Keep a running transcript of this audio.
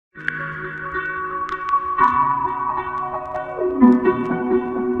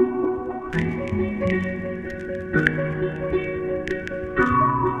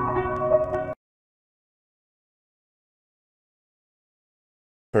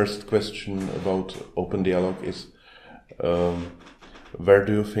first question about open dialogue is, where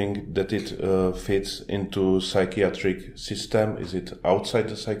do you think that it fits into psychiatric system? Is it outside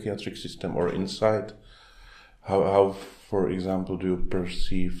the psychiatric system or inside? How, for example, do you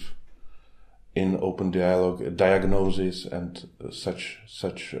perceive in open dialogue a diagnosis and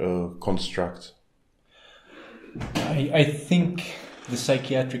such construct? I think the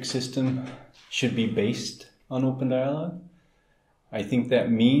psychiatric system should be based on open dialogue. I think that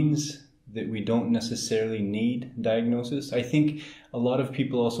means that we don't necessarily need diagnosis. I think a lot of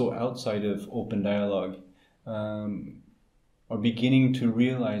people also outside of open dialogue are beginning to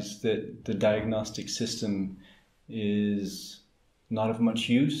realize that the diagnostic system is not of much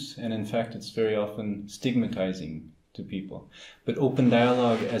use, and in fact it's very often stigmatizing to people. But open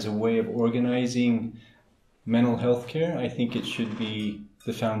dialogue as a way of organizing mental health care, I think it should be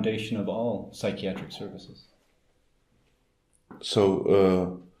the foundation of all psychiatric services.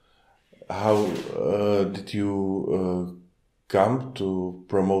 So how did you come to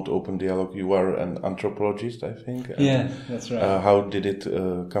promote open dialogue? You are an anthropologist, I think. Yeah, that's right. How did it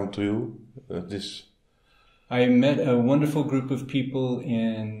come to you, this? I met a wonderful group of people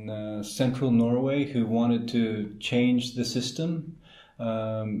in central Norway who wanted to change the system,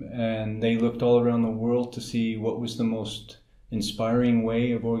 and they looked all around the world to see what was the most inspiring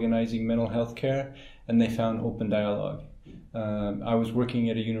way of organizing mental health care, and they found open dialogue. I was working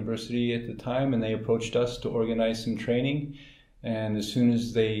at a university at the time, and they approached us to organize some training, and as soon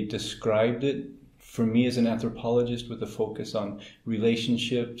as they described it, for me as an anthropologist with a focus on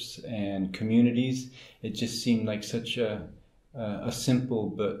relationships and communities, it just seemed like such a simple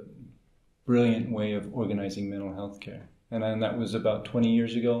but brilliant way of organizing mental health care. And that was about 20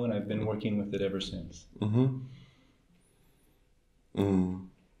 years ago, and I've been working with it ever since. Mm-hmm.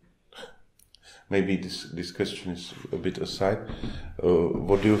 Maybe this question is a bit aside.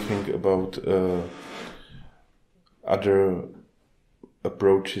 What do you think about other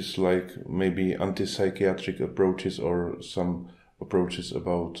approaches, like maybe anti-psychiatric approaches or some approaches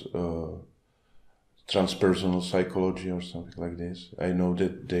about transpersonal psychology or something like this? I know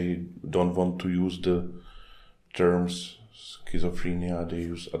that they don't want to use the terms schizophrenia, they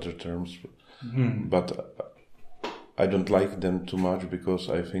use other terms, but I don't like them too much because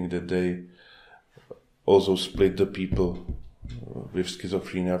I think that they also split the people with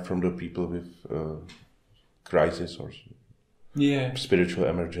schizophrenia from the people with crisis or spiritual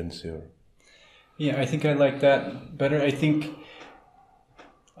emergency. Or I think I like that better. I think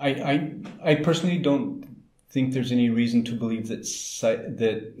I personally don't think there's any reason to believe that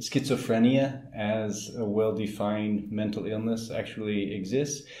schizophrenia as a well-defined mental illness actually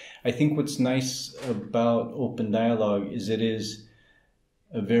exists. I think what's nice about open dialogue is it is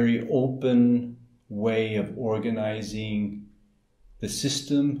a very open way of organizing the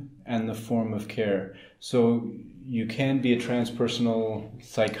system and the form of care. So you can be a transpersonal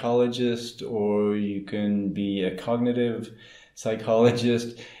psychologist, or you can be a cognitive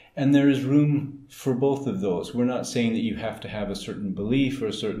psychologist, and there is room for both of those. We're not saying that you have to have a certain belief or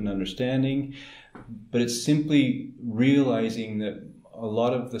a certain understanding, but it's simply realizing that a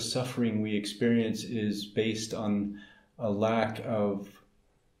lot of the suffering we experience is based on a lack of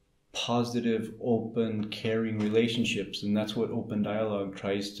positive, open, caring relationships, and that's what open dialogue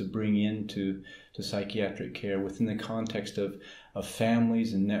tries to bring into psychiatric care within the context of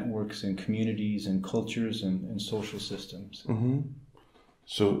families and networks and communities and cultures and social systems. Mm-hmm.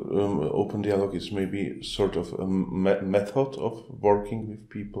 So open dialogue is maybe sort of a method of working with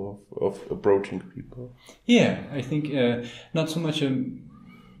people, of approaching people. Yeah, I think not so much a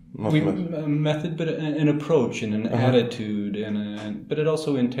method, but an approach and an attitude, but it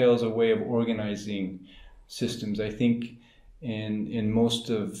also entails a way of organizing systems. I think in most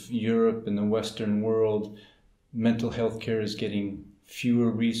of Europe and the Western world, mental health care is getting fewer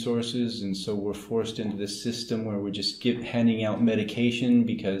resources, and so we're forced into this system where we're just handing out medication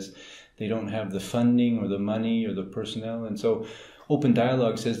because they don't have the funding or the money or the personnel. And so open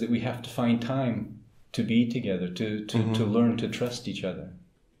dialogue says that we have to find time to be together, to learn to trust each other.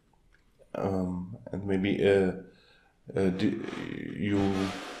 And maybe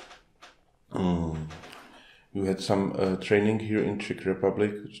you had some training here in Czech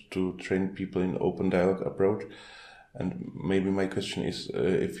Republic to train people in open dialogue approach, and maybe my question is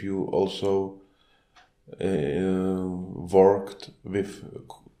if you also worked with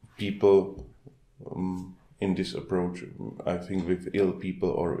people in this approach, I think with ill people,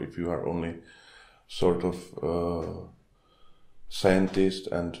 or if you are only sort of scientist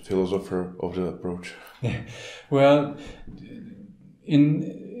and philosopher of the approach. Yeah. Well,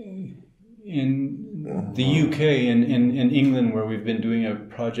 in In the UK and in England, where we've been doing a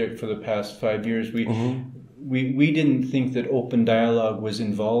project for the past 5 years, we didn't think that open dialogue was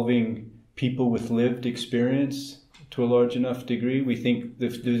involving people with lived experience to a large enough degree. We think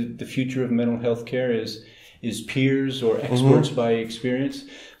the future of mental health care is peers or experts by experience.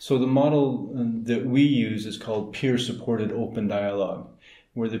 So the model that we use is called peer-supported open dialogue,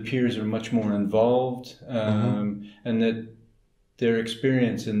 where the peers are much more involved, and that their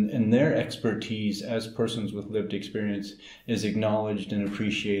experience and their expertise as persons with lived experience is acknowledged and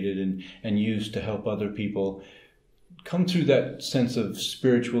appreciated and used to help other people come through that sense of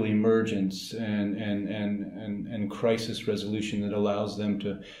spiritual emergence and crisis resolution that allows them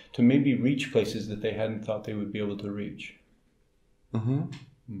to maybe reach places that they hadn't thought they would be able to reach.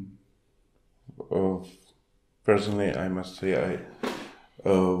 Personally, I must say I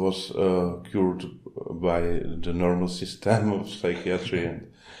was cured by the normal system of psychiatry,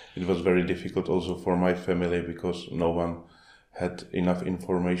 and it was very difficult also for my family because no one had enough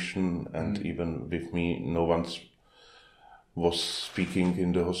information, and even with me, no one was speaking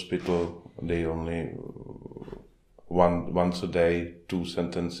in the hospital. They only once a day, 2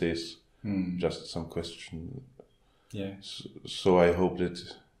 sentences, just some question. Yeah. So I hope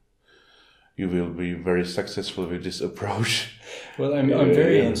that you will be very successful with this approach. Well, I'm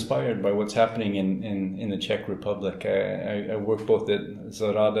very inspired by what's happening in the Czech Republic. I work both at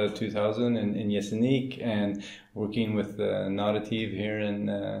Zarada 2000 in Jeseník and working with Narrative here in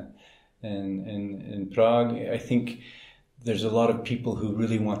Prague. I think there's a lot of people who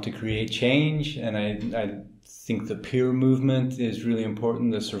really want to create change, and I think the peer movement is really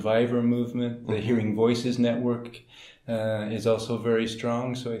important. The survivor movement, the Hearing Voices network is also very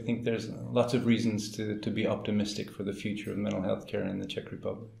strong. So I think there's lots of reasons to be optimistic for the future of mental health care in the Czech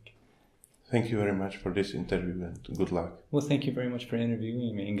Republic. Thank you very much for this interview, and good luck. Well, thank you very much for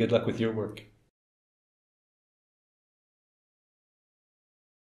interviewing me, and good luck with your work.